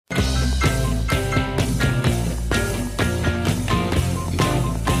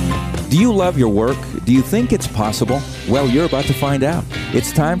Do you love your work? Do you think it's possible? Well, you're about to find out.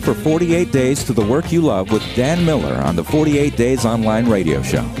 It's time for 48 Days to the Work You Love with Dan Miller on the 48 Days Online Radio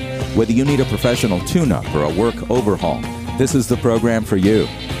Show. Whether you need a professional tune-up or a work overhaul, this is the program for you.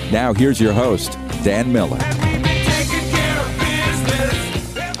 Now, here's your host, Dan Miller.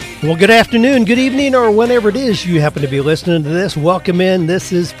 Well, good afternoon, good evening, or whenever it is you happen to be listening to this. Welcome in.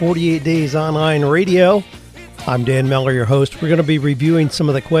 This is 48 Days Online Radio. I'm Dan Miller, your host. We're going to be reviewing some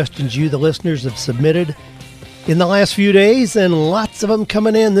of the questions you, the listeners, have submitted in the last few days, and lots of them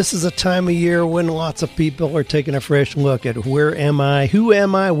coming in. This is a time of year when lots of people are taking a fresh look at where am I, who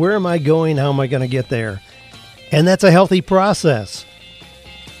am I, where am I going, how am I going to get there? And that's a healthy process,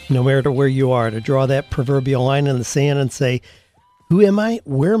 no matter where you are, to draw that proverbial line in the sand and say, who am I,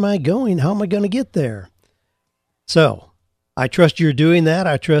 where am I going, how am I going to get there? So, I trust you're doing that.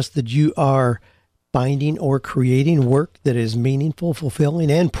 I trust that you are finding or creating work that is meaningful,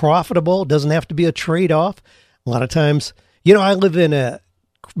 fulfilling, and profitable. It doesn't have to be a trade-off. A lot of times, I live in a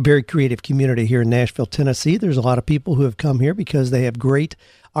very creative community here in Nashville, Tennessee. There's a lot of people who have come here because they have great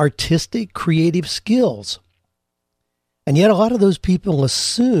artistic, creative skills. And yet a lot of those people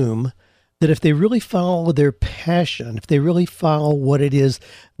assume that if they really follow their passion, if they really follow what it is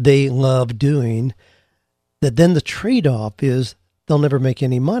they love doing, that then the trade-off is they'll never make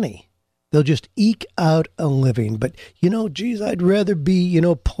any money. They'll just eke out a living. But, I'd rather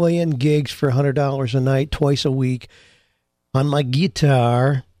be, playing gigs for $100 a night, twice a week on my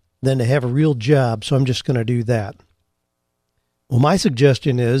guitar than to have a real job. So I'm just going to do that. Well, my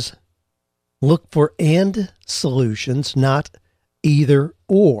suggestion is look for and solutions, not either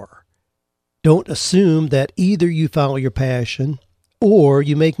or. Don't assume that either you follow your passion or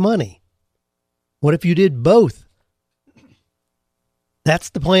you make money. What if you did both?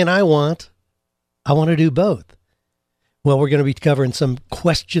 That's the plan I want. I want to do both. Well, we're going to be covering some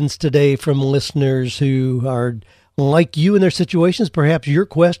questions today from listeners who are like you in their situations. Perhaps your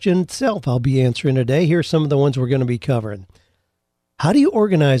question itself I'll be answering today. Here's some of the ones we're going to be covering. How do you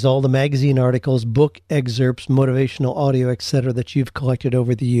organize all the magazine articles, book excerpts, motivational audio, etc. that you've collected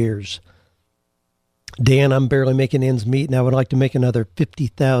over the years? Dan, I'm barely making ends meet, and I would like to make another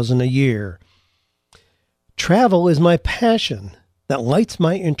 $50,000 a year. Travel is my passion that lights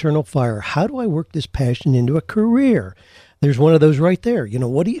my internal fire. How do I work this passion into a career? There's one of those right there.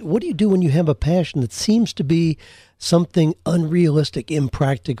 What do you do when you have a passion that seems to be something unrealistic,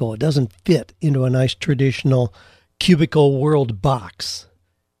 impractical? It doesn't fit into a nice traditional cubicle world box.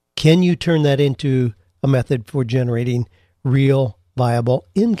 Can you turn that into a method for generating real, viable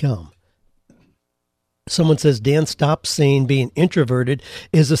income? Someone says, Dan, stop saying being introverted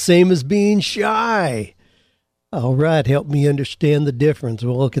is the same as being shy. All right, help me understand the difference.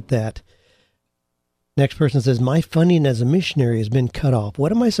 We'll look at that. Next person says, my funding as a missionary has been cut off.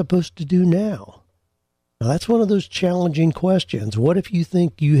 What am I supposed to do now? Now, that's one of those challenging questions. What if you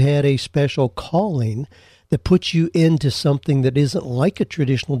think you had a special calling that puts you into something that isn't like a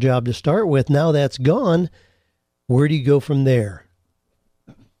traditional job to start with? Now that's gone. Where do you go from there?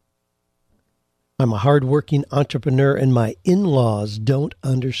 I'm a hardworking entrepreneur and my in-laws don't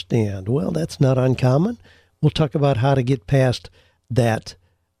understand. Well, that's not uncommon. We'll talk about how to get past that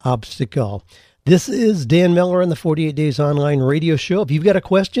obstacle. This is Dan Miller on the 48 Days Online Radio Show. If you've got a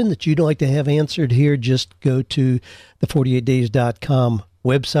question that you'd like to have answered here, just go to the 48days.com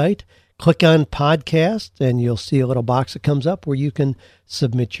website, click on podcast, and you'll see a little box that comes up where you can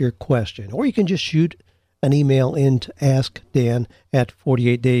submit your question. Or you can just shoot an email in to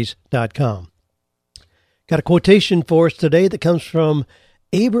askdan@48days.com. Got a quotation for us today that comes from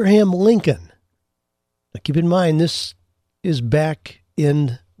Abraham Lincoln. Now, keep in mind, this is back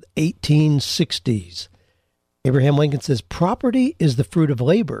in the 1860s. Abraham Lincoln says, property is the fruit of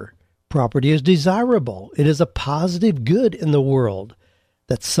labor. Property is desirable. It is a positive good in the world.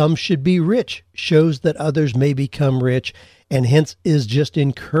 That some should be rich shows that others may become rich, and hence is just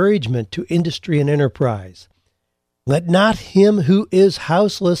encouragement to industry and enterprise. Let not him who is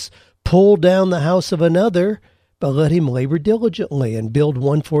houseless pull down the house of another, but let him labor diligently and build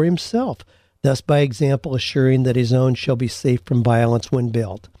one for himself, thus by example assuring that his own shall be safe from violence when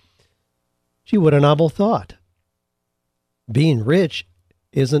built. Gee, what a novel thought. Being rich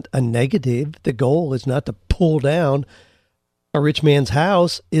isn't a negative. The goal is not to pull down a rich man's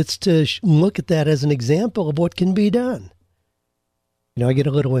house. It's to look at that as an example of what can be done. I get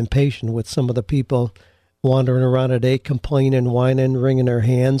a little impatient with some of the people wandering around today, complaining, whining, wringing their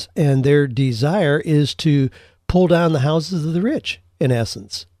hands, and their desire is to pull down the houses of the rich, in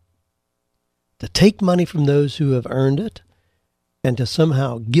essence. To take money from those who have earned it and to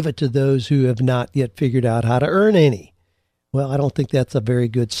somehow give it to those who have not yet figured out how to earn any. Well, I don't think that's a very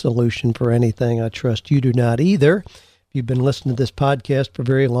good solution for anything. I trust you do not either. If you've been listening to this podcast for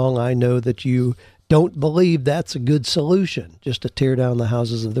very long, I know that you don't believe that's a good solution, just to tear down the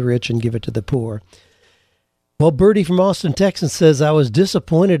houses of the rich and give it to the poor. Well, Bertie from Austin, Texas says, I was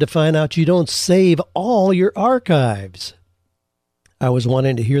disappointed to find out you don't save all your archives. I was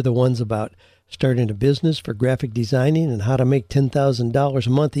wanting to hear the ones about starting a business for graphic designing and how to make $10,000 a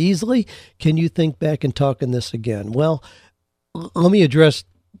month easily. Can you think back and talk on this again? Well, let me address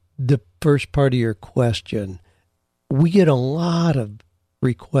the first part of your question. We get a lot of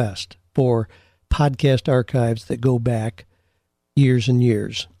requests for podcast archives that go back years and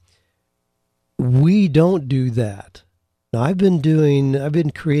years. We don't do that. Now, I've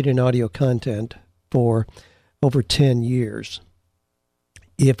been creating audio content for over 10 years.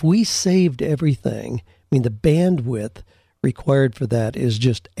 If we saved everything, the bandwidth required for that is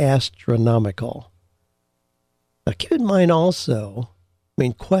just astronomical. Now, keep in mind also,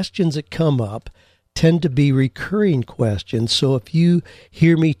 questions that come up tend to be recurring questions. So if you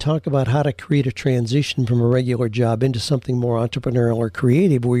hear me talk about how to create a transition from a regular job into something more entrepreneurial or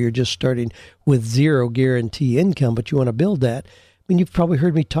creative, where you're just starting with zero guarantee income, but you want to build that, you've probably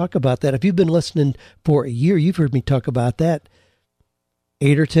heard me talk about that. If you've been listening for a year, you've heard me talk about that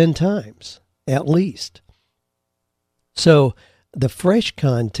 8 or 10 times, at least. So the fresh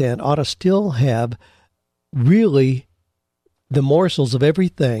content ought to still have really the morsels of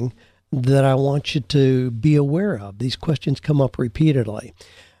everything that I want you to be aware of. These questions come up repeatedly.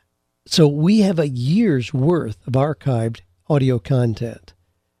 So we have a year's worth of archived audio content.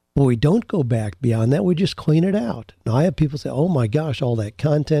 Well, we don't go back beyond that. We just clean it out. Now, I have people say, oh my gosh, all that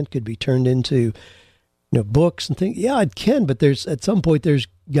content could be turned into books and things. Yeah, it can, but at some point there's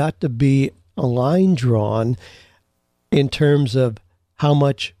got to be a line drawn in terms of how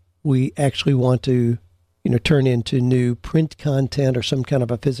much we actually want to turn into new print content or some kind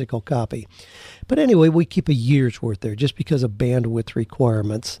of a physical copy. But anyway, we keep a year's worth there just because of bandwidth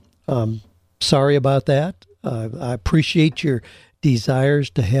requirements. Sorry about that. I appreciate your desires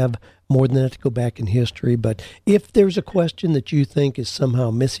to have more than that to go back in history. But if there's a question that you think is somehow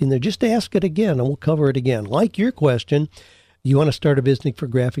missing there, just ask it again and we'll cover it again. Like your question, you want to start a business for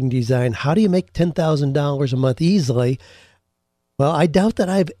graphic design. How do you make $10,000 a month easily? Well, I doubt that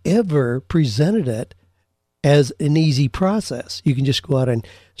I've ever presented it as an easy process. You can just go out and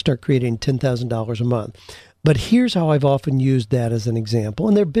start creating $10,000 a month. But here's how I've often used that as an example.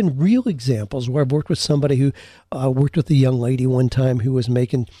 And there have been real examples where I've worked with somebody who worked with a young lady one time who was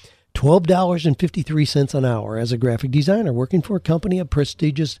making $12.53 an hour as a graphic designer, working for a company, a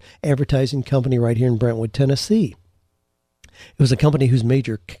prestigious advertising company right here in Brentwood, Tennessee. It was a company whose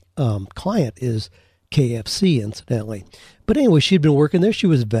major client is KFC, incidentally. But anyway, she'd been working there. She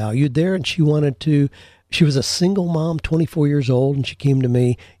was valued there, and she was a single mom, 24 years old, and she came to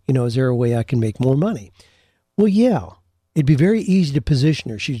me, is there a way I can make more money? Well, yeah, it'd be very easy to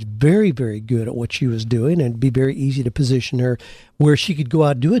position her. She's very, very good at what she was doing, and it'd be very easy to position her where she could go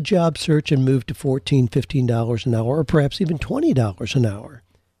out, do a job search, and move to $14, $15 an hour, or perhaps even $20 an hour,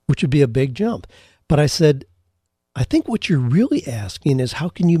 which would be a big jump. But I said, I think what you're really asking is how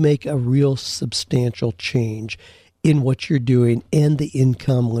can you make a real substantial change in what you're doing and the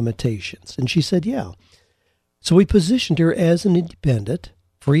income limitations? And she said, yeah. So we positioned her as an independent,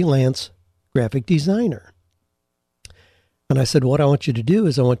 freelance graphic designer. And I said, what I want you to do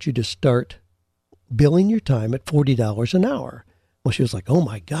is I want you to start billing your time at $40 an hour. Well, she was like, oh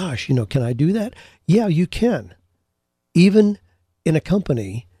my gosh, can I do that? Yeah, you can. Even in a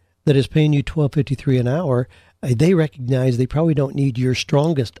company that is paying you $12.53 an hour, they recognize they probably don't need your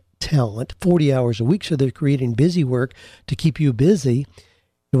strongest talent 40 hours a week, so they're creating busy work to keep you busy.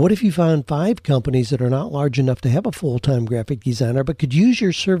 And what if you found 5 companies that are not large enough to have a full-time graphic designer but could use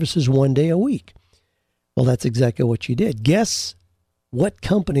your services one day a week? Well, that's exactly what she did. Guess what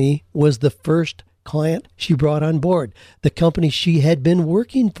company was the first client she brought on board? The company she had been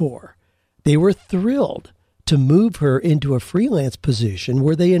working for. They were thrilled to move her into a freelance position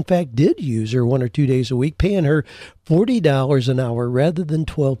where they, in fact, did use her 1 or 2 days a week, paying her $40 an hour rather than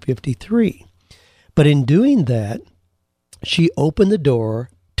 $12.53. But in doing that, she opened the door,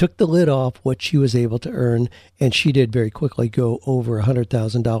 took the lid off what she was able to earn, and she did very quickly go over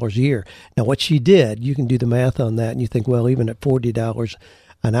 $100,000 a year. Now, what she did, you can do the math on that, and you think, well, even at $40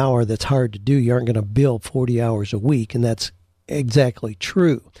 an hour, that's hard to do. You aren't going to bill 40 hours a week, and that's exactly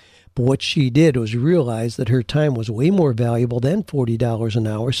true. But what she did was realize that her time was way more valuable than $40 an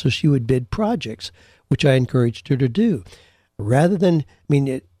hour, so she would bid projects, which I encouraged her to do. Rather than,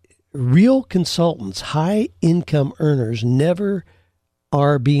 real consultants, high-income earners never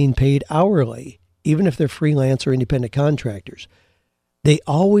are being paid hourly. even if they're freelance or independent contractors, they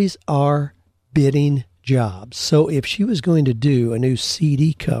always are bidding jobs. So if she was going to do a new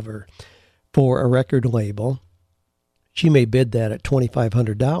CD cover for a record label, she may bid that at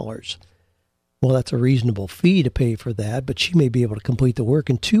 $2,500. Well, that's a reasonable fee to pay for that, but she may be able to complete the work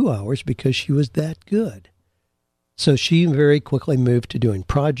in 2 hours because she was that good. So she very quickly moved to doing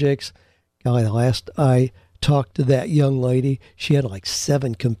projects. Golly, the last I talked to that young lady, she had like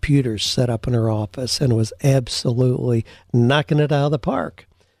 7 computers set up in her office and was absolutely knocking it out of the park.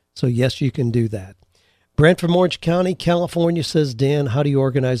 So yes, you can do that. Brent from Orange County, California says, Dan, how do you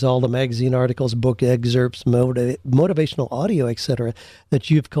organize all the magazine articles, book excerpts, motivational audio, etc. that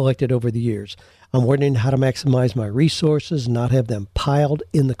you've collected over the years? I'm wondering how to maximize my resources, not have them piled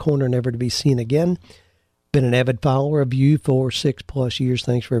in the corner, never to be seen again. Been an avid follower of you for 6+ years.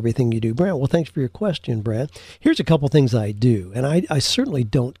 Thanks for everything you do. Brent, well, thanks for your question, Brent. Here's a couple things I do, and I certainly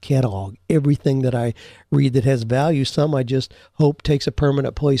don't catalog everything that I read that has value. Some I just hope takes a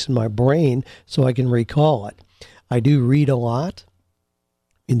permanent place in my brain so I can recall it. I do read a lot.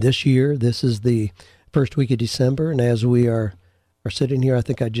 In this year, this is the first week of December, and as we are sitting here, I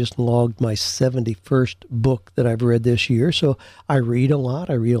think I just logged my 71st book that I've read this year. So I read a lot.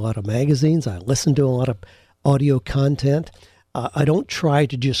 I read a lot of magazines. I listen to a lot of audio content. I don't try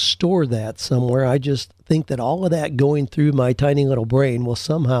to just store that somewhere. I just think that all of that going through my tiny little brain will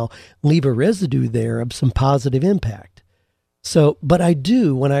somehow leave a residue there of some positive impact. So, but I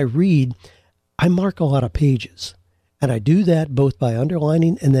do, when I read, I mark a lot of pages. And I do that both by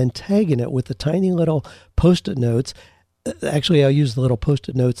underlining and then tagging it with the tiny little Post-it notes. Actually, I'll use the little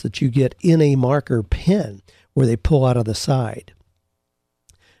Post-it notes that you get in a marker pen where they pull out of the side.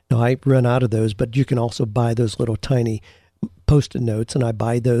 Now, I run out of those, but you can also buy those little tiny Post-it notes, and I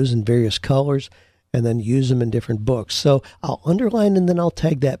buy those in various colors and then use them in different books. So I'll underline and then I'll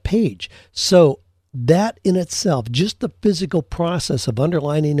tag that page. So that in itself, just the physical process of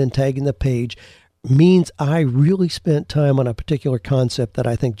underlining and tagging the page, means I really spent time on a particular concept that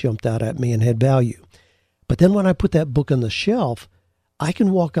I think jumped out at me and had value. But then when I put that book on the shelf, I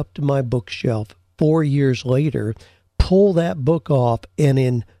can walk up to my bookshelf 4 years later, pull that book off, and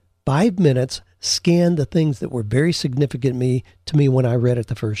in 5 minutes, scan the things that were very significant to me when I read it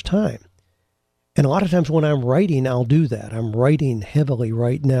the first time. And a lot of times when I'm writing, I'll do that. I'm writing heavily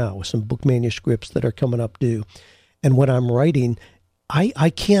right now with some book manuscripts that are coming up due. And when I'm writing, I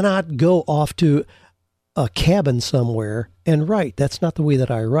cannot go off to a cabin somewhere and write. That's not the way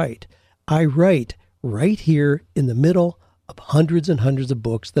that I write. I write right here in the middle of hundreds and hundreds of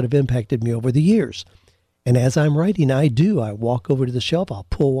books that have impacted me over the years. And as I'm writing, I walk over to the shelf, I'll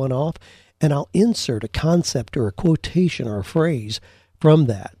pull one off, and I'll insert a concept or a quotation or a phrase from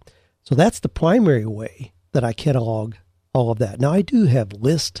that. So that's the primary way that I catalog all of that. Now, I do have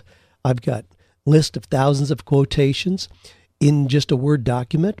lists. I've got lists of thousands of quotations in just a Word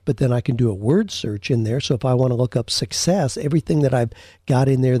document, but then I can do a word search in there. So if I want to look up success, everything that I've got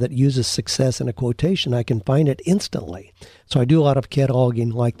in there that uses success in a quotation, I can find it instantly. So I do a lot of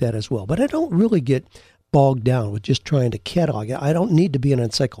cataloging like that as well. But I don't really get bogged down with just trying to catalog it. I don't need to be an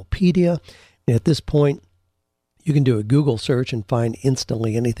encyclopedia. And at this point, you can do a Google search and find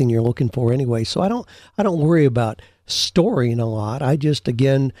instantly anything you're looking for anyway. So I don't worry about storing a lot. I just,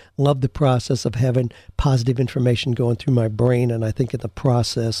 again, love the process of having positive information going through my brain. And I think in the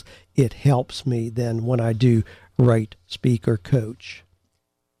process, it helps me then when I do write, speak, or coach.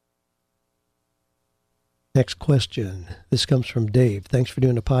 Next question. This comes from Dave. Thanks for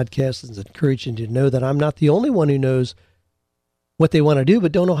doing the podcast. It's encouraging to know that I'm not the only one who knows what they want to do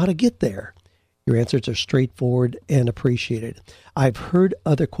but don't know how to get there. Your answers are straightforward and appreciated. I've heard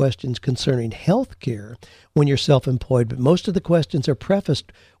other questions concerning health care when you're self-employed, but most of the questions are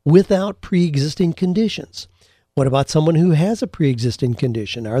prefaced without pre-existing conditions. What about someone who has a pre-existing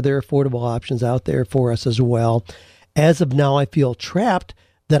condition? Are there affordable options out there for us as well? As of now, I feel trapped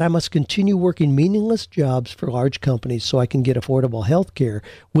that I must continue working meaningless jobs for large companies so I can get affordable health care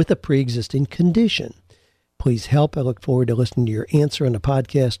with a pre-existing condition. Please help. I look forward to listening to your answer on the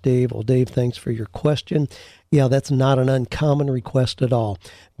podcast, Dave. Well, Dave, thanks for your question. Yeah, that's not an uncommon request at all.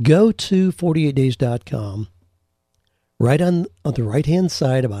 Go to 48days.com. Right on the right-hand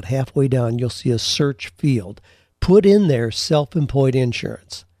side, about halfway down, you'll see a search field. Put in there self-employed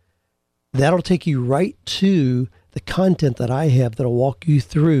insurance. That'll take you right to the content that I have that'll walk you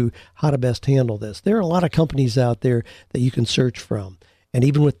through how to best handle this. There are a lot of companies out there that you can search from. And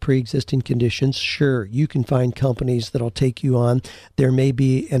even with pre-existing conditions, sure, you can find companies that'll take you on. There may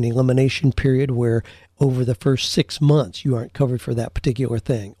be an elimination period where over the first 6 months you aren't covered for that particular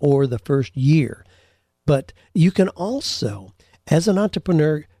thing, or the first year. But you can also, as an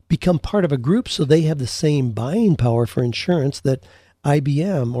entrepreneur, become part of a group so they have the same buying power for insurance that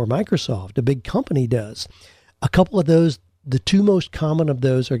IBM or Microsoft, a big company, does. A couple of those, the two most common of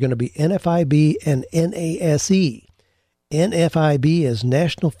those are going to be NFIB and NASE. NFIB is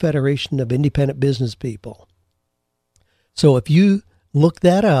National Federation of Independent Business People. So if you look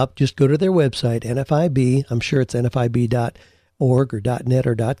that up, just go to their website, NFIB. I'm sure it's nfib.org or .net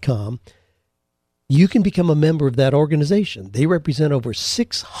or .com. You can become a member of that organization. They represent over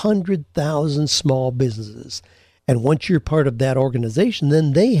 600,000 small businesses. And once you're part of that organization,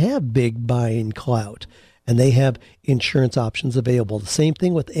 then they have big buying clout and they have insurance options available. The same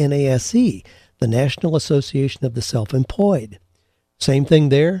thing with NASE, the National Association of the Self-Employed. Same thing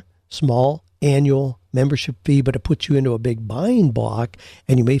there, small annual membership fee, but it puts you into a big buying block,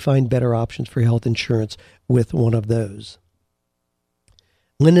 and you may find better options for health insurance with one of those.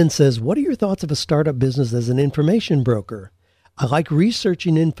 Lyndon says, what are your thoughts of a startup business as an information broker? I like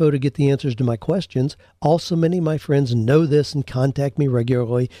researching info to get the answers to my questions. Also, many of my friends know this and contact me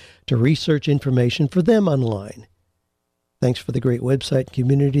regularly to research information for them online. Thanks for the great website and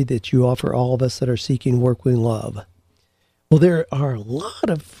community that you offer all of us that are seeking work we love. Well, there are a lot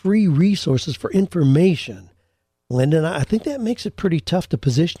of free resources for information. Lyndon, I think that makes it pretty tough to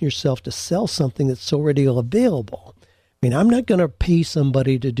position yourself to sell something that's already available. I mean, I'm not going to pay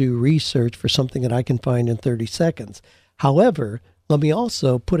somebody to do research for something that I can find in 30 seconds. However, let me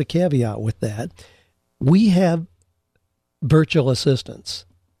also put a caveat with that. We have virtual assistants.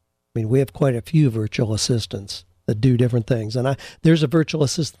 I mean, we have quite a few virtual assistants that do different things. And there's a virtual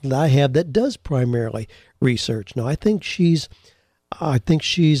assistant that I have that does primarily research. Now, I think she's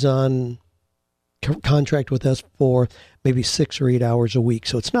on contract with us for maybe 6 or 8 hours a week.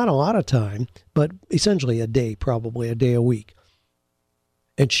 So it's not a lot of time, but essentially a day, probably a day a week.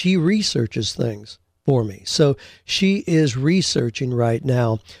 And she researches things for me. So she is researching right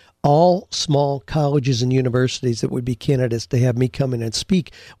now all small colleges and universities that would be candidates to have me come in and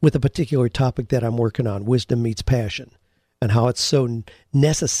speak with a particular topic that I'm working on, wisdom meets passion, and how it's so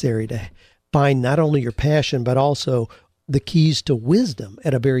necessary to find not only your passion, but also the keys to wisdom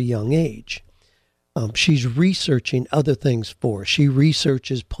at a very young age. She's researching other things for us. She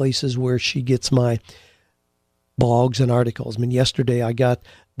researches places where she gets my blogs and articles. I mean, yesterday I got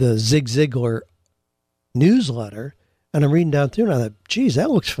the Zig Ziglar newsletter, and I'm reading down through, and I thought, geez,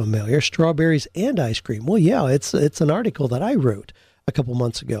 that looks familiar. Strawberries and ice cream. Well, yeah, it's an article that I wrote a couple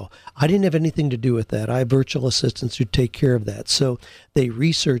months ago. I didn't have anything to do with that. I have virtual assistants who take care of that. So they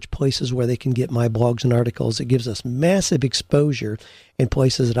research places where they can get my blogs and articles. It gives us massive exposure in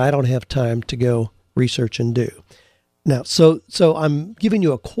places that I don't have time to go research and do. Now, so I'm giving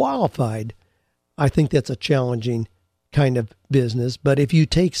you a qualified, I think that's a challenging kind of business. But if you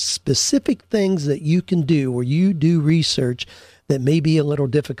take specific things that you can do where you do research that may be a little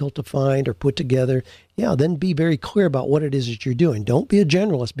difficult to find or put together, then be very clear about what it is that you're doing. Don't be a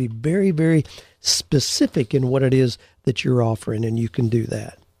generalist. Be very, very specific in what it is that you're offering, and you can do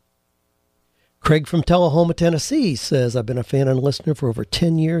that. Craig from Tullahoma, Tennessee says, I've been a fan and listener for over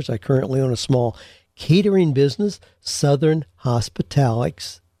 10 years. I currently own a small catering business, Southern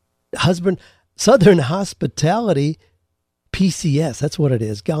Hospitality PCS, that's what it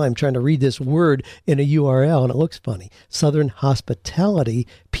is. Golly, I'm trying to read this word in a URL, and it looks funny.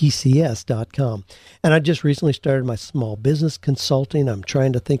 SouthernHospitalityPCS.com. And I just recently started my small business consulting. I'm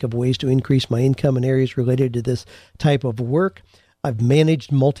trying to think of ways to increase my income in areas related to this type of work. I've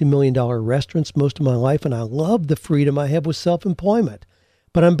managed multi-million-dollar restaurants most of my life, and I love the freedom I have with self-employment.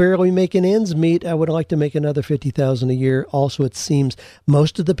 But I'm barely making ends meet. I would like to make another $50,000 a year. Also, it seems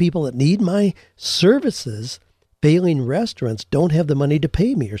most of the people that need my services, failing restaurants, don't have the money to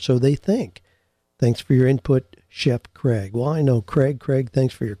pay me, or so they think. Thanks for your input, Chef Craig. Well, I know Craig. Craig,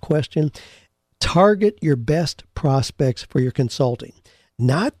 thanks for your question. Target your best prospects for your consulting,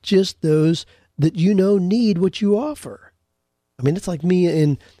 not just those that you know need what you offer. I mean, it's like me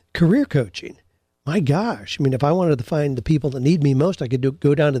in career coaching. My gosh, I mean, if I wanted to find the people that need me most, I could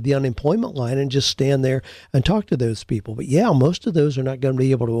go down to the unemployment line and just stand there and talk to those people. But yeah, most of those are not going to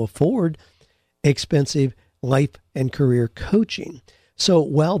be able to afford expensive life and career coaching. So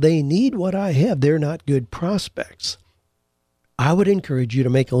while they need what I have, they're not good prospects. I would encourage you to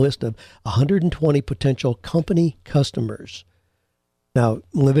make a list of 120 potential company customers. Now,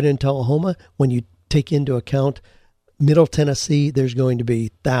 living in Tullahoma, when you take into account Middle Tennessee, there's going to be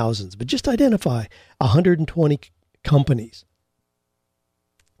thousands, but just identify 120 companies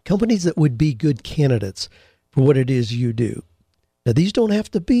that would be good candidates for what it is you do. Now, these don't have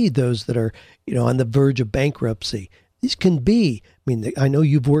to be those that are, on the verge of bankruptcy. These can be, I know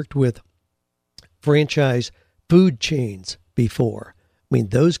you've worked with franchise food chains before, I mean,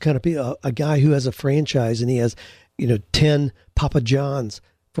 those kind of people, a guy who has a franchise and he has, 10 Papa John's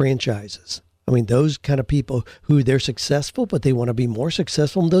franchises. I mean, those kind of people who they're successful, but they want to be more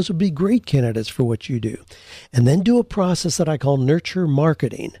successful. And those would be great candidates for what you do. And then do a process that I call nurture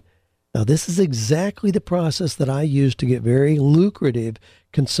marketing. Now, this is exactly the process that I used to get very lucrative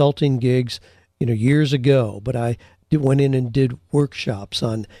consulting gigs, years ago. But I went in and did workshops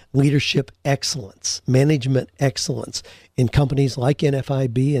on leadership excellence, management excellence in companies like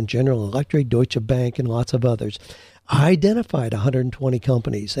NFIB and General Electric, Deutsche Bank, and lots of others. I identified 120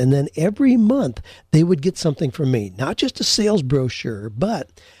 companies, and then every month they would get something from me, not just a sales brochure, but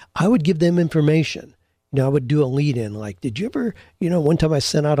I would give them information. I would do a lead-in, like, did you ever, one time I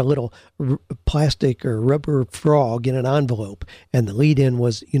sent out a little plastic or rubber frog in an envelope, and the lead-in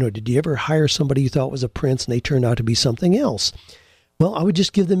was, did you ever hire somebody you thought was a prince and they turned out to be something else? Well, I would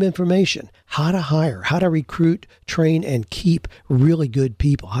just give them information, how to hire, how to recruit, train, and keep really good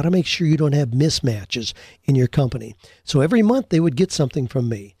people, how to make sure you don't have mismatches in your company. So every month they would get something from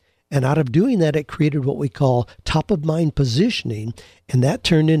me. And out of doing that, it created what we call top-of-mind positioning, and that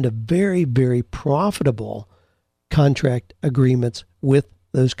turned into very, very profitable contract agreements with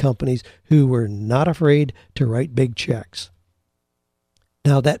those companies who were not afraid to write big checks.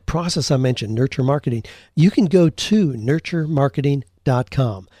 Now, that process I mentioned, nurture marketing, you can go to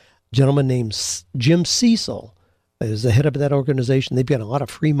nurturemarketing.com. A gentleman named Jim Cecil is the head of that organization. They've got a lot of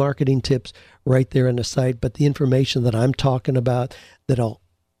free marketing tips right there on the site, but the information that I'm talking about that'll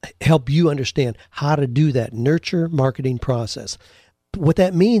help you understand how to do that nurture marketing process. What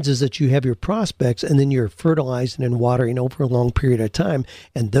that means is that you have your prospects and then you're fertilizing and watering over a long period of time,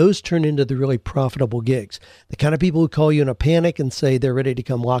 and those turn into the really profitable gigs. The kind of people who call you in a panic and say they're ready to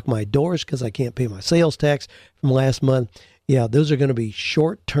come lock my doors because I can't pay my sales tax from last month. Yeah, those are going to be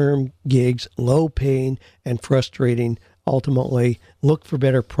short-term gigs, low paying and frustrating. Ultimately, look for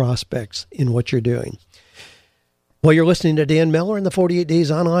better prospects in what you're doing. Well, you're listening to Dan Miller in the 48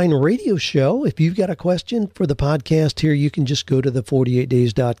 Days Online Radio Show. If you've got a question for the podcast here, you can just go to the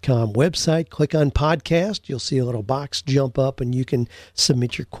 48days.com website, click on podcast. You'll see a little box jump up, and you can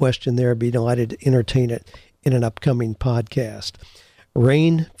submit your question there. I'd be delighted to entertain it in an upcoming podcast.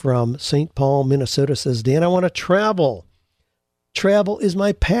 Rain from St. Paul, Minnesota says, Dan, I want to travel. Travel is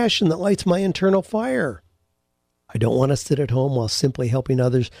my passion that lights my internal fire. I don't want to sit at home while simply helping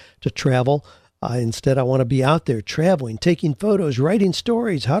others to travel. Instead, I want to be out there traveling, taking photos, writing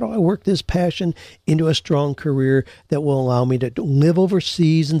stories. How do I work this passion into a strong career that will allow me to live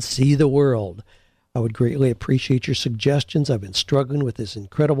overseas and see the world? I would greatly appreciate your suggestions. I've been struggling with this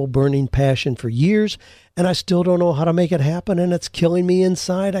incredible burning passion for years, and I still don't know how to make it happen, and it's killing me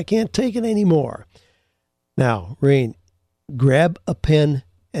inside. I can't take it anymore. Now, Rain, grab a pen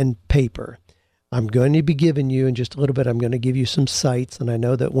and paper. I'm going to be giving you, in just a little bit, I'm going to give you some sites. And I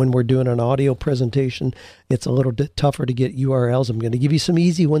know that when we're doing an audio presentation, it's a little bit tougher to get URLs. I'm going to give you some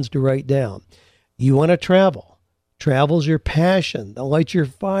easy ones to write down. You want to travel. Travel's your passion. That lights your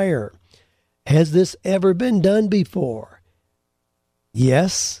fire. Has this ever been done before?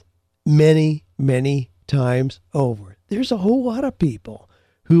 Yes, many, many times over. There's a whole lot of people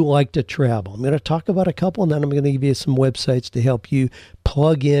who like to travel. I'm going to talk about a couple, and then I'm going to give you some websites to help you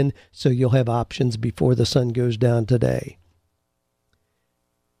plug in so you'll have options before the sun goes down today.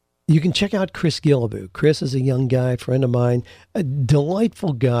 You can check out Chris Gillaboo. Chris is a young guy, friend of mine, a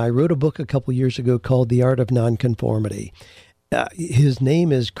delightful guy, wrote a book a couple years ago called The Art of Nonconformity. His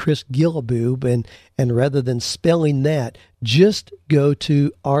name is Chris Gillaboo, and rather than spelling that, just go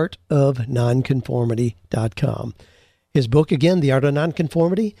to artofnonconformity.com. His book, again, The Art of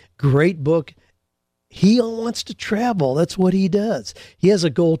Nonconformity, great book. He wants to travel. That's what he does. He has a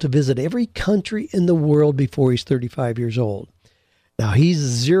goal to visit every country in the world before he's 35 years old. Now, he's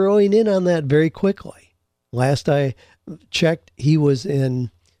zeroing in on that very quickly. Last I checked, he was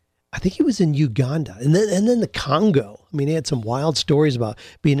in Uganda and then the Congo. I mean, he had some wild stories about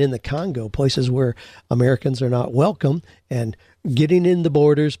being in the Congo, places where Americans are not welcome, and getting in the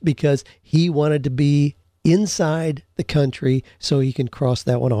borders because he wanted to be inside the country so he can cross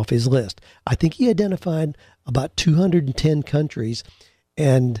that one off his list. I think he identified about 210 countries,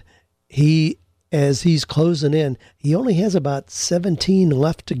 and as he's closing in, he only has about 17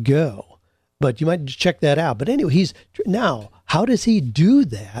 left to go. But you might check that out. But anyway, now, how does he do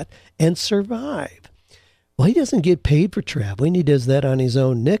that and survive? Well, he doesn't get paid for traveling. He does that on his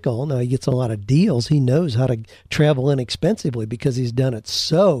own nickel. Now, he gets a lot of deals. He knows how to travel inexpensively because he's done it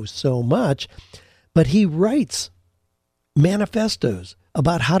so much. But he writes manifestos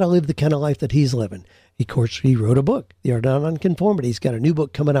about how to live the kind of life that he's living. Of course, he wrote a book, The Art of Nonconformity. He's got a new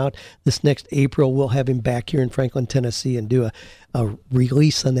book coming out this next April. We'll have him back here in Franklin, Tennessee, and do a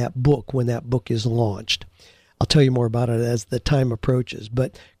release on that book when that book is launched. I'll tell you more about it as the time approaches.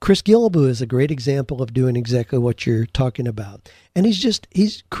 But Chris Gillibo is a great example of doing exactly what you're talking about. And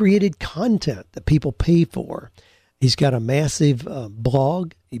he's created content that people pay for. He's got a massive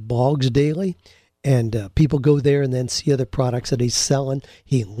blog. He blogs daily. And people go there and then see other products that he's selling.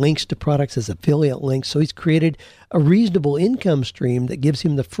 He links to products as affiliate links. So he's created a reasonable income stream that gives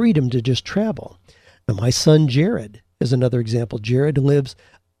him the freedom to just travel. Now, my son Jared is another example. Jared lives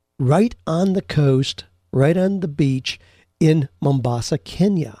right on the coast, right on the beach in Mombasa,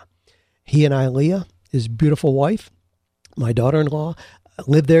 Kenya. He and Ilea, his beautiful wife, my daughter-in-law,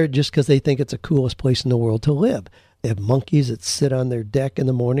 live there just because they think it's the coolest place in the world to live. They have monkeys that sit on their deck in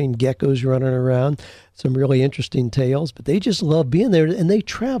the morning, geckos running around, some really interesting tales, but they just love being there, and they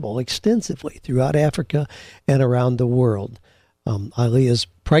travel extensively throughout Africa and around the world. Ilea is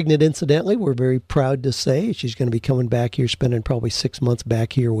pregnant, incidentally. We're very proud to say she's going to be coming back here, spending probably 6 months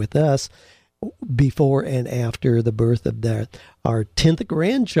back here with us before and after the birth of our 10th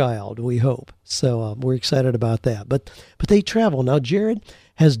grandchild, we hope. So we're excited about that. But they travel. Now, Jared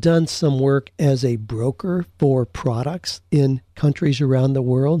has done some work as a broker for products in countries around the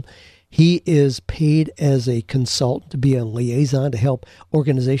world. He is paid as a consultant to be a liaison to help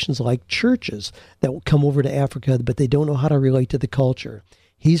organizations like churches that will come over to Africa, but they don't know how to relate to the culture.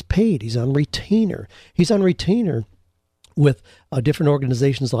 He's paid. He's on retainer. He's on retainer with different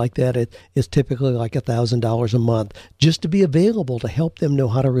organizations like that. It is typically like $1,000 a month just to be available to help them know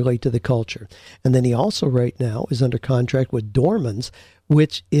how to relate to the culture. And then he also right now is under contract with Dormans,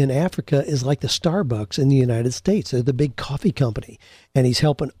 which in Africa is like the Starbucks in the United States. They're the big coffee company. And he's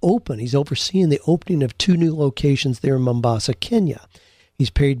he's overseeing the opening of 2 new locations there in Mombasa, Kenya. He's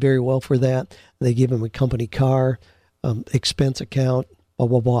paid very well for that. They give him a company car, expense account, blah,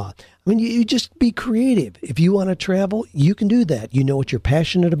 blah, blah. I mean, you just be creative. If you want to travel, you can do that. You know what you're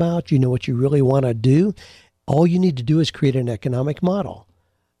passionate about. You know what you really want to do. All you need to do is create an economic model.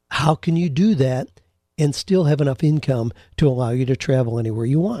 How can you do that and still have enough income to allow you to travel anywhere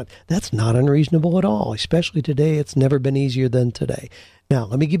you want? That's not unreasonable at all, especially today. It's never been easier than today. Now,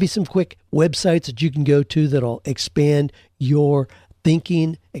 let me give you some quick websites that you can go to that'll expand your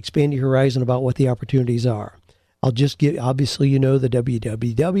thinking, expand your horizon about what the opportunities are. I'll just give, obviously, you know, the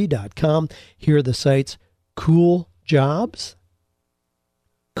www.com. Here are the sites: Cool Jobs,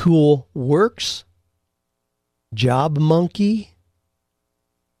 Cool Works, Job Monkey,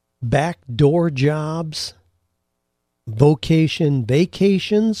 Backdoor Jobs, Vocation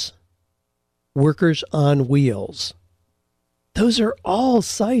Vacations, Workers on Wheels. Those are all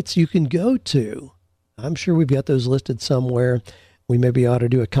sites you can go to. I'm sure we've got those listed somewhere. We maybe ought to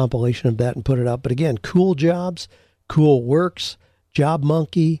do a compilation of that and put it up. But again, Cool Jobs, Cool Works, Job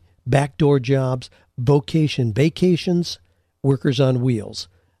Monkey, Backdoor Jobs, Vocation Vacations, Workers on Wheels.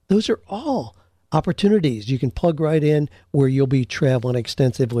 Those are all opportunities you can plug right in where you'll be traveling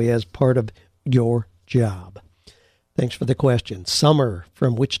extensively as part of your job. Thanks for the question. Summer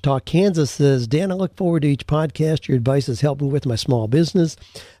from Wichita, Kansas says, Dan, I look forward to each podcast. Your advice is helping with my small business.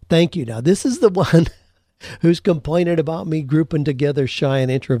 Thank you. Now, this is the one who's complaining about me grouping together shy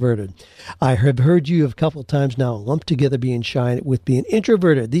and introverted. I have heard you a couple of times now lump together being shy with being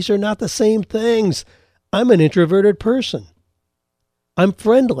introverted. These are not the same things. I'm an introverted person. I'm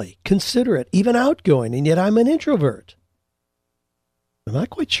friendly, considerate, even outgoing, and yet I'm an introvert. I'm not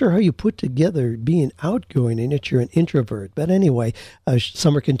quite sure how you put together being outgoing and yet you're an introvert. But anyway,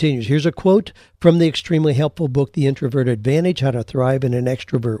 Summer continues. Here's a quote from the extremely helpful book, The Introvert Advantage, How to Thrive in an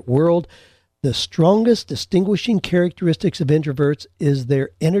Extrovert World. The strongest distinguishing characteristics of introverts is their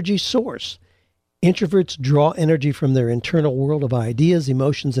energy source. Introverts draw energy from their internal world of ideas,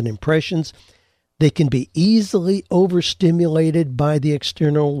 emotions, and impressions. They can be easily overstimulated by the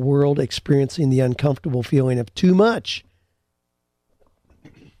external world, experiencing the uncomfortable feeling of too much.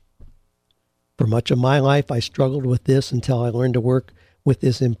 For much of my life, I struggled with this until I learned to work with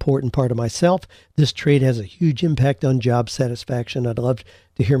this important part of myself. This trait has a huge impact on job satisfaction. I'd love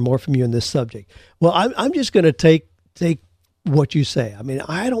to hear more from you on this subject. Well, I'm just going to take what you say. I mean,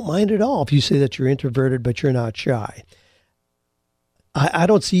 I don't mind at all if you say that you're introverted, but you're not shy. I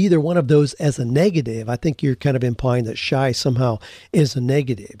don't see either one of those as a negative. I think you're kind of implying that shy somehow is a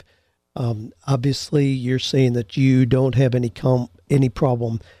negative. Obviously, you're saying that you don't have any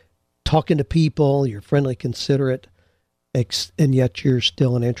problem talking to people. You're friendly, considerate, and yet you're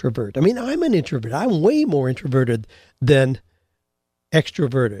still an introvert. I mean, I'm an introvert. I'm way more introverted than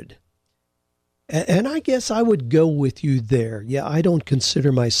extroverted. And I guess I would go with you there. Yeah, I don't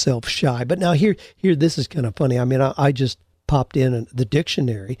consider myself shy. But now here, this is kind of funny. I mean, I just popped in the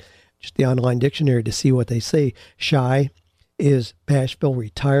dictionary, just the online dictionary, to see what they say. Shy is bashful,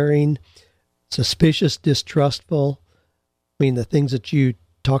 retiring, suspicious, distrustful. I mean, the things that you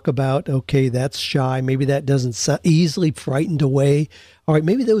talk about, okay, that's shy. Maybe that doesn't sound easily frightened away. All right,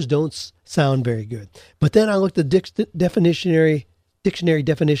 maybe those don't sound very good. But then I looked at the dictionary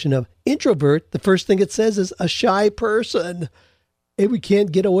definition of introvert. The first thing it says is a shy person, and we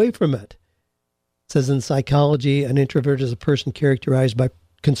can't get away from it. It says in psychology, an introvert is a person characterized by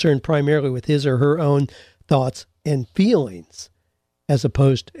concern primarily with his or her own thoughts and feelings, as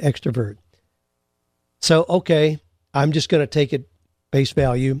opposed to extrovert. So, okay, I'm just going to take it face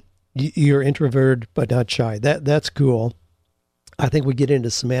value. You're introverted, but not shy. That's cool. I think we get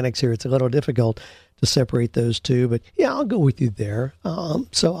into semantics here. It's a little difficult to separate those two, but yeah, I'll go with you there.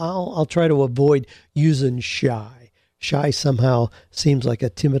 So I'll try to avoid using shy. Shy somehow seems like a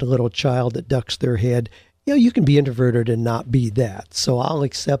timid little child that ducks their head. You know, you can be introverted and not be that. So I'll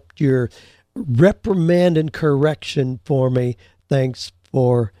accept your reprimand and correction for me. Thanks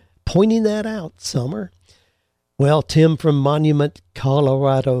for pointing that out, Summer. Well, Tim from Monument,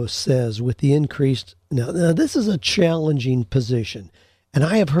 Colorado says, with the increased... Now, this is a challenging position. And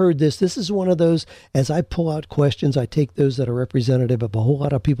I have heard this. This is one of those, as I pull out questions, I take those that are representative of a whole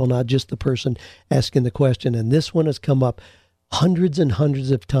lot of people, not just the person asking the question. And this one has come up hundreds and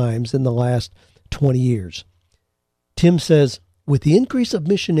hundreds of times in the last 20 years. Tim says, with the increase of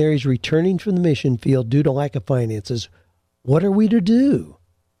missionaries returning from the mission field due to lack of finances, what are we to do?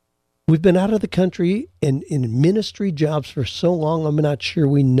 We've been out of the country and in ministry jobs for so long, I'm not sure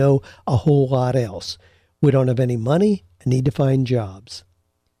we know a whole lot else. We don't have any money and need to find jobs.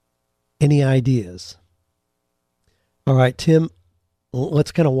 Any ideas? All right, Tim,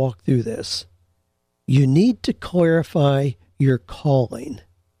 let's kind of walk through this. You need to clarify your calling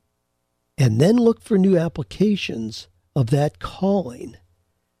and then look for new applications of that calling.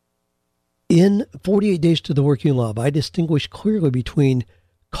 In 48 Days to the Work You Love, I distinguish clearly between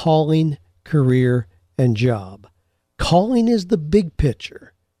calling, career, and job. Calling is the big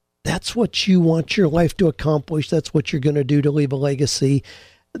picture. That's what you want your life to accomplish. That's what you're going to do to leave a legacy.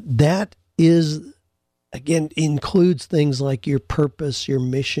 That is, again, includes things like your purpose, your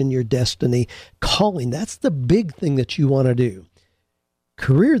mission, your destiny. Calling, that's the big thing that you want to do.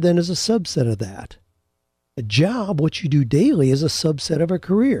 Career then is a subset of that. A job, what you do daily, is a subset of a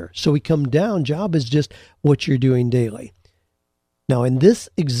career. So we come down, job is just what you're doing daily. Now, in this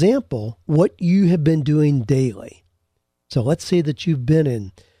example, what you have been doing daily. So let's say that you've been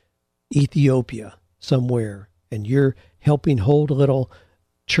in Ethiopia somewhere and you're helping hold little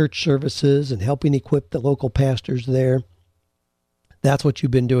church services and helping equip the local pastors there. That's what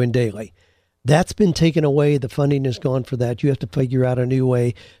you've been doing daily. That's been taken away. The funding is gone for that. You have to figure out a new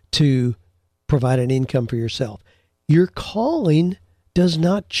way to provide an income for yourself. Your calling does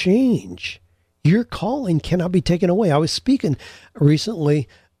not change. Your calling cannot be taken away. I was speaking recently,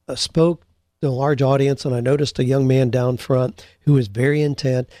 spoke to a large audience, and I noticed a young man down front who was very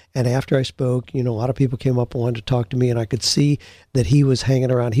intent. And after I spoke, a lot of people came up and wanted to talk to me, and I could see that he was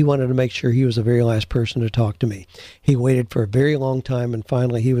hanging around. He wanted to make sure he was the very last person to talk to me. He waited for a very long time, and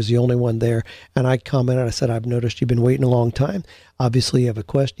finally he was the only one there. And I commented, I said, I've noticed you've been waiting a long time. Obviously you have a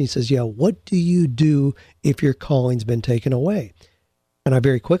question. He says, yeah, what do you do if your calling's been taken away? And I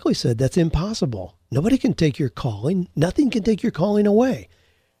very quickly said, that's impossible. Nobody can take your calling. Nothing can take your calling away.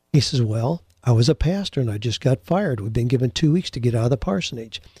 He says, well, I was a pastor and I just got fired. We've been given 2 weeks to get out of the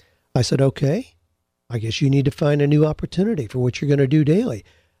parsonage. I said, okay, I guess you need to find a new opportunity for what you're going to do daily.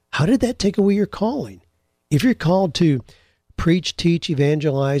 How did that take away your calling? If you're called to preach, teach,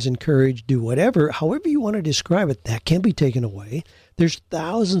 evangelize, encourage, do whatever, however you want to describe it, that can't be taken away. There's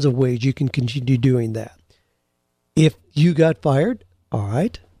thousands of ways you can continue doing that. If you got fired, all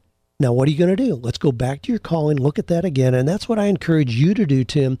right. Now, what are you going to do? Let's go back to your calling, look at that again. And that's what I encourage you to do,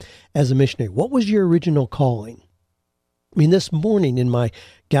 Tim, as a missionary. What was your original calling? I mean, this morning in my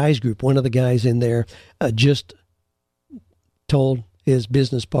guys group, one of the guys in there just told his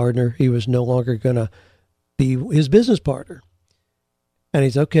business partner he was no longer going to be his business partner. And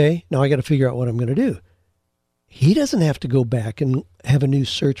he's, okay, now I got to figure out what I'm going to do. He doesn't have to go back and have a new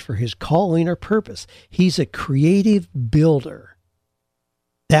search for his calling or purpose. He's a creative builder.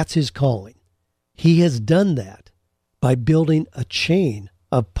 That's his calling. He has done that by building a chain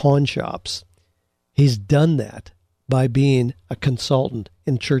of pawn shops. He's done that by being a consultant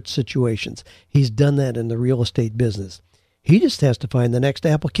in church situations. He's done that in the real estate business. He just has to find the next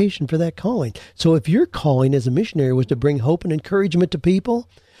application for that calling. So if your calling as a missionary was to bring hope and encouragement to people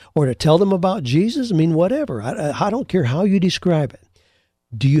or to tell them about Jesus, I mean, whatever. I don't care how you describe it.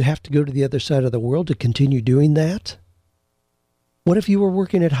 Do you have to go to the other side of the world to continue doing that? What if you were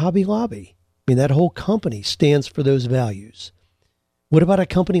working at Hobby Lobby? I mean, that whole company stands for those values. What about a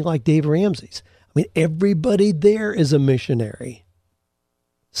company like Dave Ramsey's? I mean, everybody there is a missionary.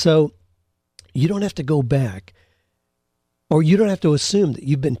 So you don't have to go back, or you don't have to assume that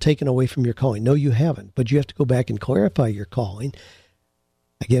you've been taken away from your calling. No, you haven't, but you have to go back and clarify your calling.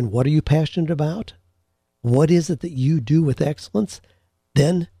 Again, what are you passionate about? What is it that you do with excellence?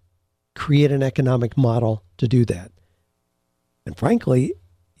 Then create an economic model to do that. And frankly,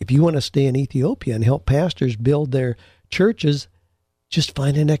 if you want to stay in Ethiopia and help pastors build their churches, just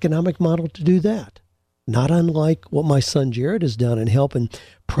find an economic model to do that. Not unlike what my son Jared has done in helping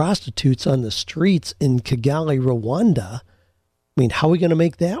prostitutes on the streets in Kigali, Rwanda. I mean, how are we going to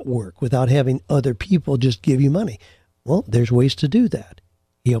make that work without having other people just give you money? Well, there's ways to do that.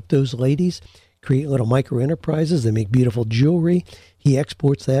 He helped those ladies create little micro enterprises. They make beautiful jewelry. He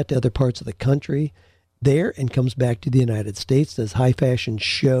exports that to other parts of the country there and comes back to the United States, does high fashion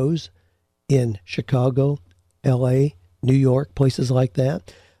shows in Chicago, LA, New York, places like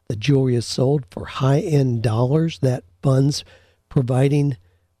that. The jewelry is sold for high-end dollars. That funds providing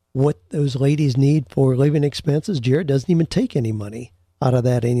what those ladies need for living expenses. Jared doesn't even take any money out of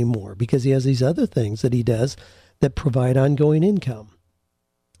that anymore because he has these other things that he does that provide ongoing income.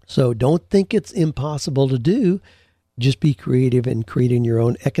 So don't think it's impossible to do. Just be creative in creating your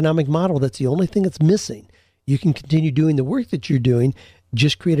own economic model. That's the only thing that's missing. You can continue doing the work that you're doing.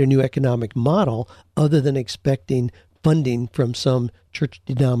 Just create a new economic model other than expecting funding from some church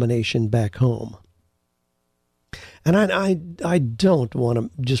denomination back home. And I don't want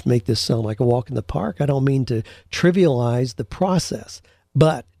to just make this sound like a walk in the park. I don't mean to trivialize the process.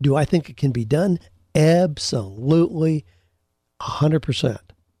 But do I think it can be done? Absolutely, 100%.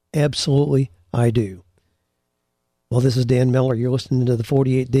 Absolutely, I do. Well, this is Dan Miller. You're listening to the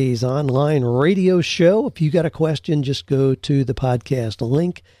 48 Days Online Radio Show. If you got a question, just go to the podcast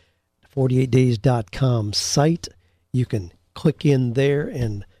link, 48days.com site. You can click in there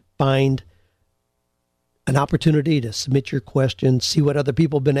and find an opportunity to submit your questions, see what other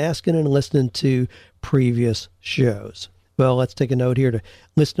people have been asking, and listening to previous shows. Well, let's take a note here to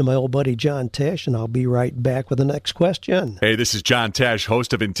listen to my old buddy John Tesh, and I'll be right back with the next question. Hey, this is John Tesh,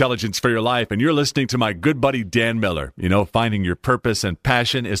 host of Intelligence for Your Life, and you're listening to my good buddy Dan Miller. You know, finding your purpose and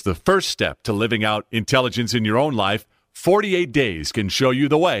passion is the first step to living out intelligence in your own life. 48 days can show you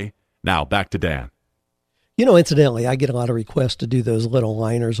the way. Now, back to Dan. You know, incidentally, I get a lot of requests to do those little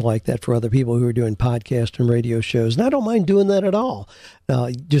liners like that for other people who are doing podcast and radio shows, and I don't mind doing that at all.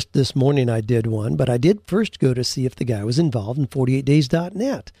 Just this morning I did one, but I did first go to see if the guy was involved in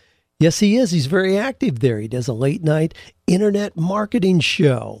 48days.net. Yes, he is. He's very active there. He does a late-night internet marketing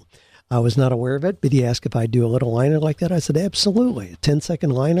show. I was not aware of it, but he asked if I'd do a little liner like that. I said, absolutely. A 10-second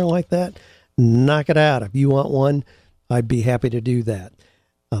liner like that, knock it out. If you want one, I'd be happy to do that.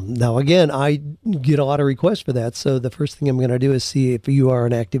 Now, again, I get a lot of requests for that, so the first thing I'm going to do is see if you are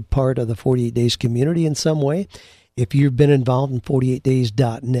an active part of the 48 Days community in some way. If you've been involved in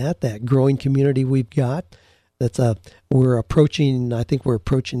 48days.net, that growing community we've got, we're approaching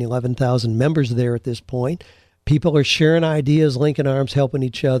 11,000 members there at this point. People are sharing ideas, linking arms, helping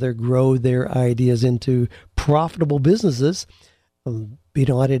each other grow their ideas into profitable businesses. Be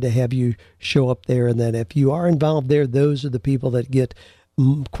delighted to have you show up there, and then if you are involved there, those are the people that get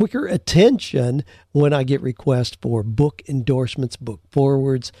quicker attention when I get requests for book endorsements, book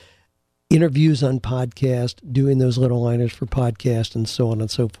forwards, interviews on podcast, doing those little liners for podcast, and so on and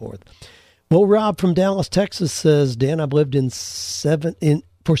so forth. Well, Rob from Dallas, Texas says, Dan, I've lived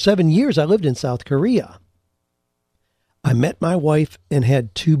for 7 years. I lived in South Korea. I met my wife and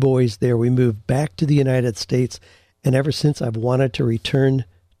had 2 boys there. We moved back to the United States, and ever since I've wanted to return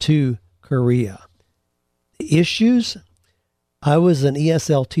to Korea. The issues: I was an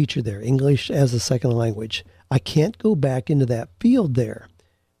ESL teacher there, English as a second language. I can't go back into that field there.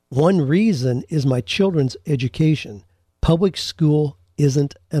 One reason is my children's education. Public school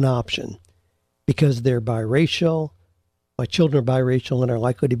isn't an option because they're biracial. My children are biracial and are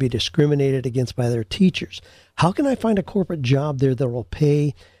likely to be discriminated against by their teachers. How can I find a corporate job there that will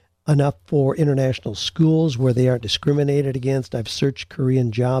pay enough for international schools where they aren't discriminated against? I've searched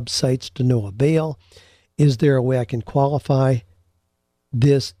Korean job sites to no avail. Is there a way I can qualify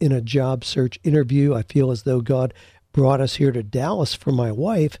this in a job search interview? I feel as though God brought us here to Dallas for my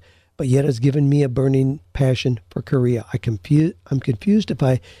wife, but yet has given me a burning passion for Korea. I'm confused if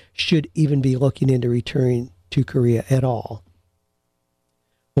I should even be looking into returning to Korea at all?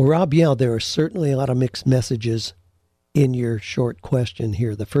 Well, Rob, yeah, there are certainly a lot of mixed messages in your short question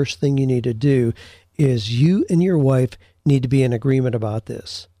here. The first thing you need to do is you and your wife need to be in agreement about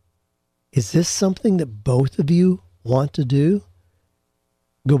this. Is this something that both of you want to do?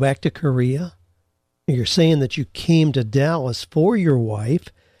 Go back to Korea? You're saying that you came to Dallas for your wife.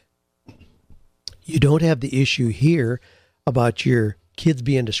 You don't have the issue here about your kids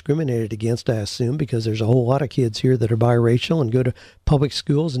being discriminated against, I assume, because there's a whole lot of kids here that are biracial and go to public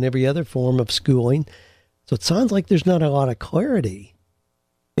schools and every other form of schooling. So it sounds like there's not a lot of clarity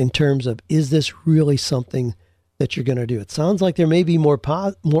in terms of, is this really something that you're going to do? It sounds like there may be more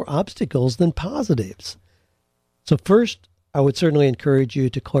obstacles than positives. So first, I would certainly encourage you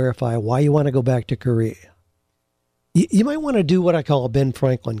to clarify why you want to go back to Korea. You might want to do what I call a Ben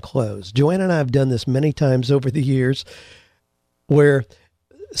Franklin close. Joanna and I have done this many times over the years we're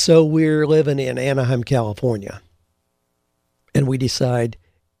living in Anaheim, California. And we decide,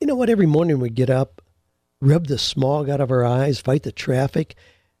 you know what, every morning we get up, rub the smog out of our eyes, fight the traffic.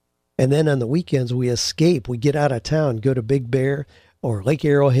 And then on the weekends we escape. We get out of town, go to Big Bear or Lake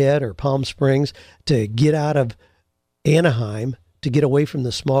Arrowhead or Palm Springs to get out of Anaheim, to get away from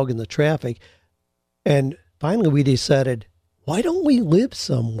the smog and the traffic. And finally we decided, why don't we live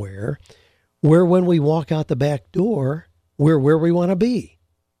somewhere where when we walk out the back door, we're where we want to be?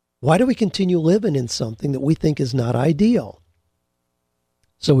 Why do we continue living in something that we think is not ideal?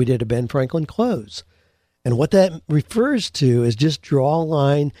 So we did a Ben Franklin close. And what that refers to is just draw a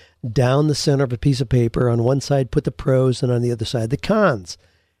line down the center of a piece of paper. On one side, put the pros, and on the other side, the cons.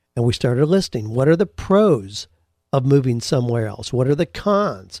 And we started listing, what are the pros of moving somewhere else? What are the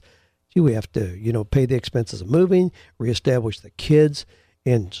cons? Gee, we have to, pay the expenses of moving, reestablish the kids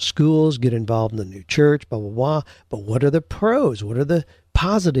in schools, get involved in the new church, blah, blah, blah. But what are the pros? What are the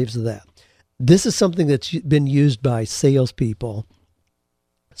positives of that? This is something that's been used by salespeople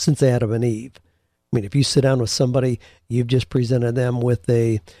since Adam and Eve. I mean, if you sit down with somebody, you've just presented them with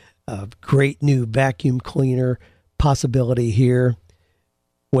a great new vacuum cleaner possibility here.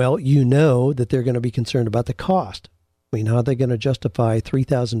 Well, you know that they're going to be concerned about the cost. I mean, how are they going to justify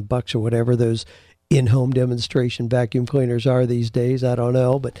 $3,000 or whatever those in-home demonstration vacuum cleaners are these days? I don't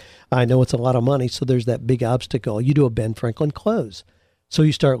know, but I know it's a lot of money. So there's that big obstacle. You do a Ben Franklin close. So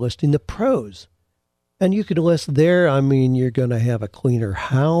you start listing the pros. And you could list there, you're going to have a cleaner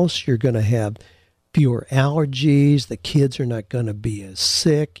house. You're going to have fewer allergies. The kids are not going to be as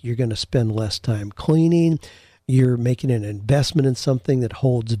sick. You're going to spend less time cleaning. You're making an investment in something that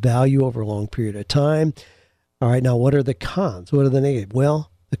holds value over a long period of time. All right, now what are the cons? What are the negatives?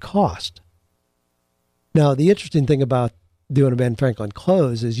 Well, the cost. Now, the interesting thing about doing a Ben Franklin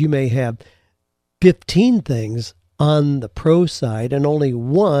close is you may have 15 things on the pro side and only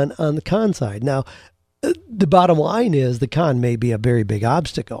one on the con side. Now, the bottom line is the con may be a very big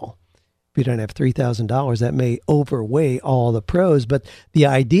obstacle. If you don't have $3,000, that may overweigh all the pros. But the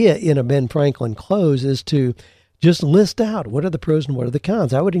idea in a Ben Franklin close is to just list out what are the pros and what are the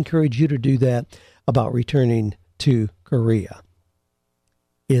cons. I would encourage you to do that about returning to Korea.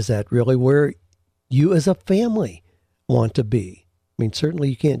 Is that really where you as a family want to be? I mean, certainly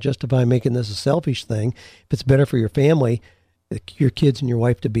you can't justify making this a selfish thing. If it's better for your family, your kids and your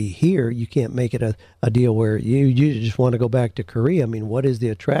wife to be here, you can't make it a deal where you just want to go back to Korea. I mean, what is the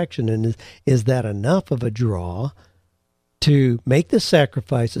attraction? And is that enough of a draw to make the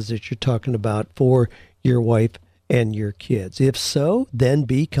sacrifices that you're talking about for your wife and your kids? If so, then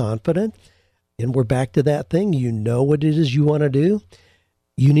be confident. And we're back to that thing. You know what it is you want to do.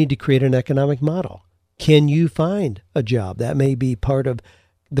 You need to create an economic model. Can you find a job? That may be part of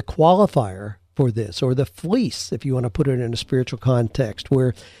the qualifier for this, or the fleece, if you want to put it in a spiritual context,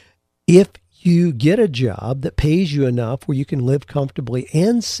 where if you get a job that pays you enough where you can live comfortably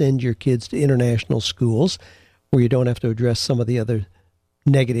and send your kids to international schools where you don't have to address some of the other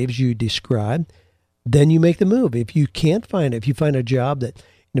negatives you described, then you make the move. If you can't find it, if you find a job that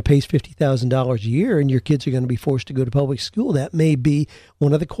pays $50,000 a year and your kids are going to be forced to go to public school, that may be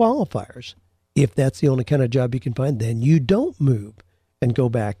one of the qualifiers. If that's the only kind of job you can find, then you don't move and go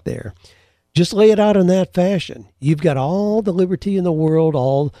back there. Just lay it out in that fashion. You've got all the liberty in the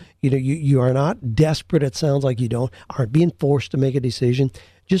world. You are not desperate. It sounds like aren't being forced to make a decision.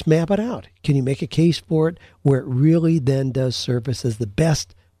 Just map it out. Can you make a case for it where it really then does surface as the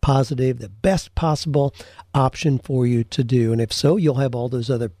best positive, the best possible option for you to do? And if so, you'll have all those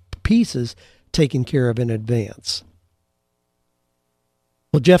other pieces taken care of in advance.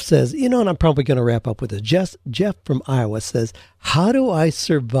 Well, Jeff says, and I'm probably going to wrap up with this. Jeff from Iowa says, how do I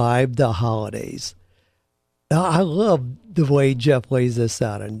survive the holidays? I love the way Jeff lays this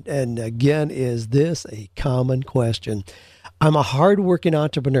out. And again, is this a common question? I'm a hardworking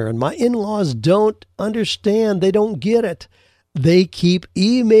entrepreneur, and my in-laws don't understand. They don't get it. They keep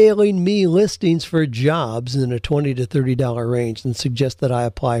emailing me listings for jobs in a $20 to $30 range and suggest that I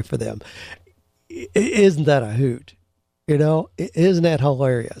apply for them. Isn't that a hoot? Isn't that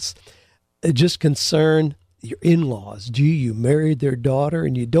hilarious? Just concern your in-laws. Gee, you married their daughter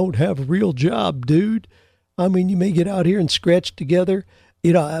and you don't have a real job, dude. I mean, you may get out here and scratch together.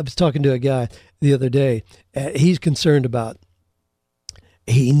 I was talking to a guy the other day. He's concerned about,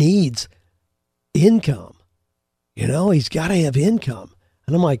 he needs income. He's got to have income.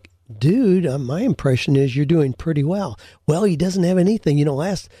 And I'm like, dude, my impression is you're doing pretty well. Well, he doesn't have anything.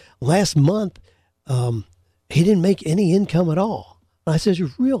 Last month, he didn't make any income at all. And I said,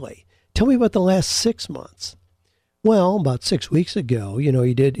 really? Tell me about the last 6 months. Well, about 6 weeks ago,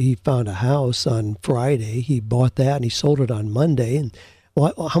 he found a house on Friday. He bought that and he sold it on Monday. And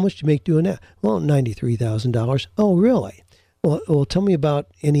well, how much did you make doing that? Well, $93,000. Oh, really? Well, tell me about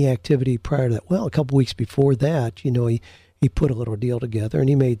any activity prior to that. Well, a couple weeks before that, he put a little deal together and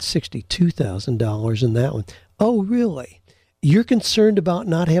he made $62,000 in that one. Oh, really? You're concerned about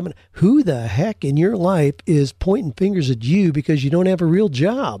not having, who the heck in your life is pointing fingers at you because you don't have a real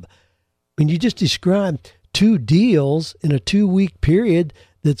job? I mean, you just described 2 deals in a 2-week period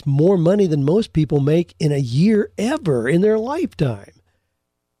that's more money than most people make in a year ever in their lifetime.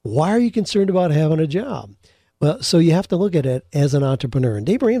 Why are you concerned about having a job? Well, so you have to look at it as an entrepreneur. And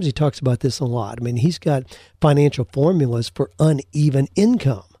Dave Ramsey talks about this a lot. I mean, he's got financial formulas for uneven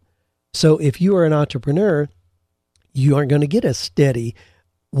income. So if you are an entrepreneur, you aren't going to get a steady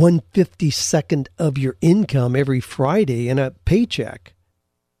 1/52nd of your income every Friday in a paycheck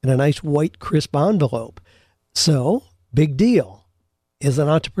in a nice white crisp envelope. So, big deal. As an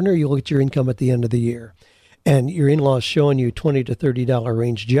entrepreneur, you look at your income at the end of the year. And your in-laws showing you $20 to $30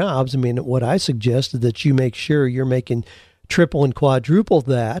 range jobs. I mean, what I suggest is that you make sure you're making triple and quadruple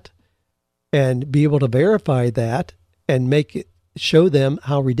that and be able to verify that and show them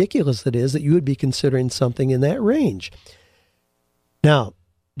how ridiculous it is that you would be considering something in that range. Now,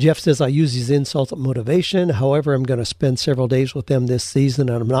 Jeff says, I use these insults of motivation. However, I'm going to spend several days with them this season,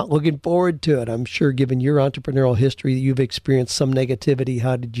 and I'm not looking forward to it. I'm sure given your entrepreneurial history, you've experienced some negativity.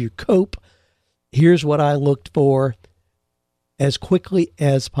 How did you cope? Here's what I looked for as quickly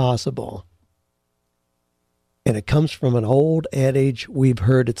as possible. And it comes from an old adage we've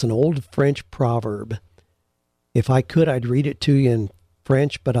heard. It's an old French proverb. If I could, I'd read it to you in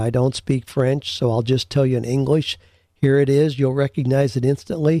French, but I don't speak French, so I'll just tell you in English. Here it is. You'll recognize it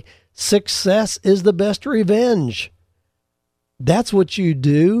instantly. Success is the best revenge. That's what you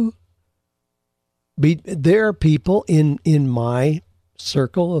do. There are people in my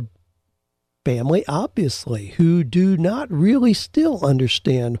circle of family, obviously, who do not really still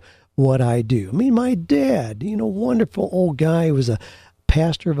understand what I do. I mean, my dad, wonderful old guy, was a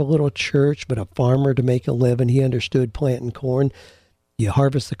pastor of a little church, but a farmer to make a living. He understood planting corn. You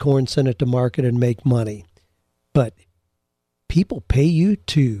harvest the corn, send it to market, and make money. But people pay you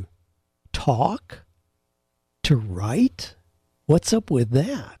to talk, to write? What's up with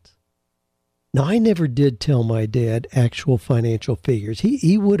that? Now, I never did tell my dad actual financial figures.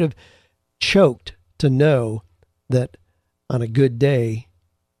 He would have choked to know that on a good day,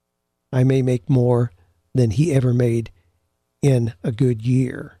 I may make more than he ever made in a good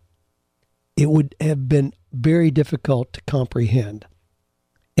year. It would have been very difficult to comprehend.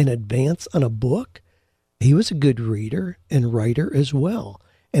 An advance on a book? He was a good reader and writer as well.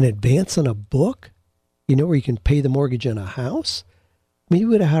 An advance on a book? Where you can pay the mortgage on a house? I mean, he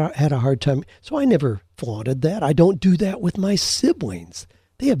would have had a hard time. So I never flaunted that. I don't do that with my siblings.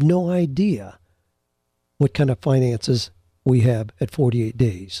 They have no idea what kind of finances we have at 48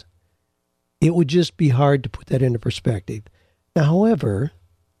 days. It would just be hard to put that into perspective. Now, however,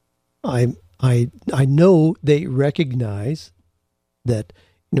 I know they recognize that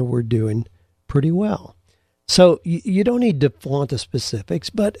we're doing pretty well. So you don't need to flaunt the specifics,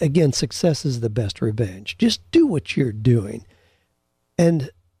 but again, success is the best revenge. Just do what you're doing and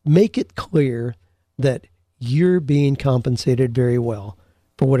make it clear that you're being compensated very well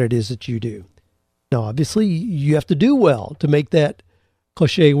for what it is that you do. Now, obviously, you have to do well to make that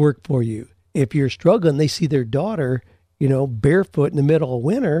cliche work for you. If you're struggling, they see their daughter, barefoot in the middle of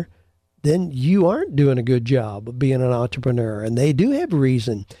winter, then you aren't doing a good job of being an entrepreneur. And they do have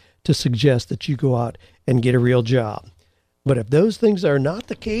reason to suggest that you go out and get a real job. But if those things are not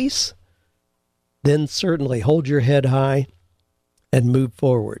the case, then certainly hold your head high and move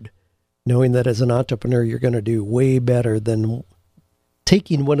forward, knowing that as an entrepreneur, you're going to do way better than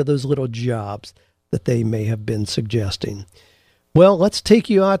taking one of those little jobs that they may have been suggesting. Well, let's take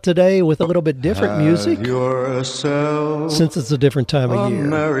you out today with a little bit different music, since it's a different time of year.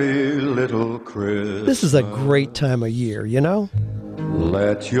 Merry little Christmas. This is a great time of year, you know?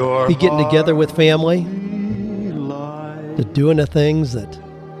 Let your Be getting together with family, to doing the things that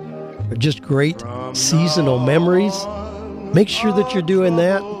are just great seasonal memories. Make sure that you're doing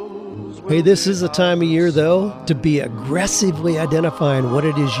that. Hey, this is a time of year, though, to be aggressively identifying what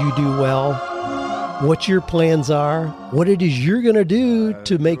it is you do well, what your plans are, what it is you're going to do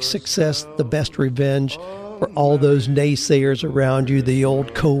to make success the best revenge for all those naysayers around you, the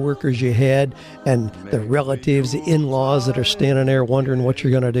old coworkers you had, and the relatives, the in-laws that are standing there wondering what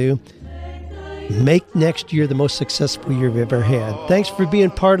you're going to do. Make next year the most successful year you've ever had. Thanks for being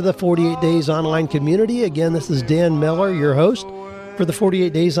part of the 48 Days Online community. Again, this is Dan Miller, your host for the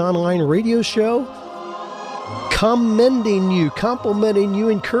 48 Days Online radio show, commending you, complimenting you,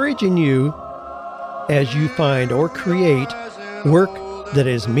 encouraging you as you find or create work that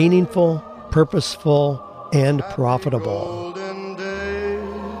is meaningful, purposeful, and profitable. golden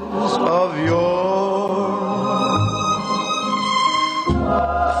days of yore,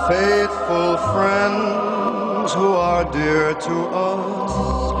 faithful friends who are dear to us,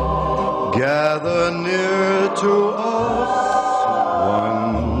 gather near to us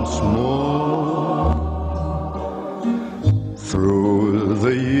once more. Through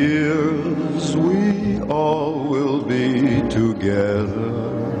the years we all will be together,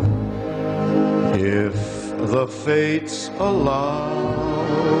 if the fates allow.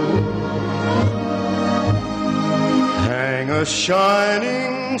 Hang a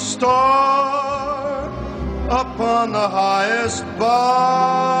shining star upon the highest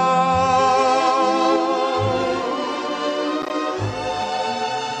bough,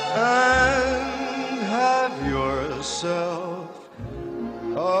 and have yourself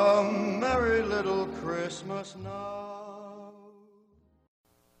a merry little Christmas now.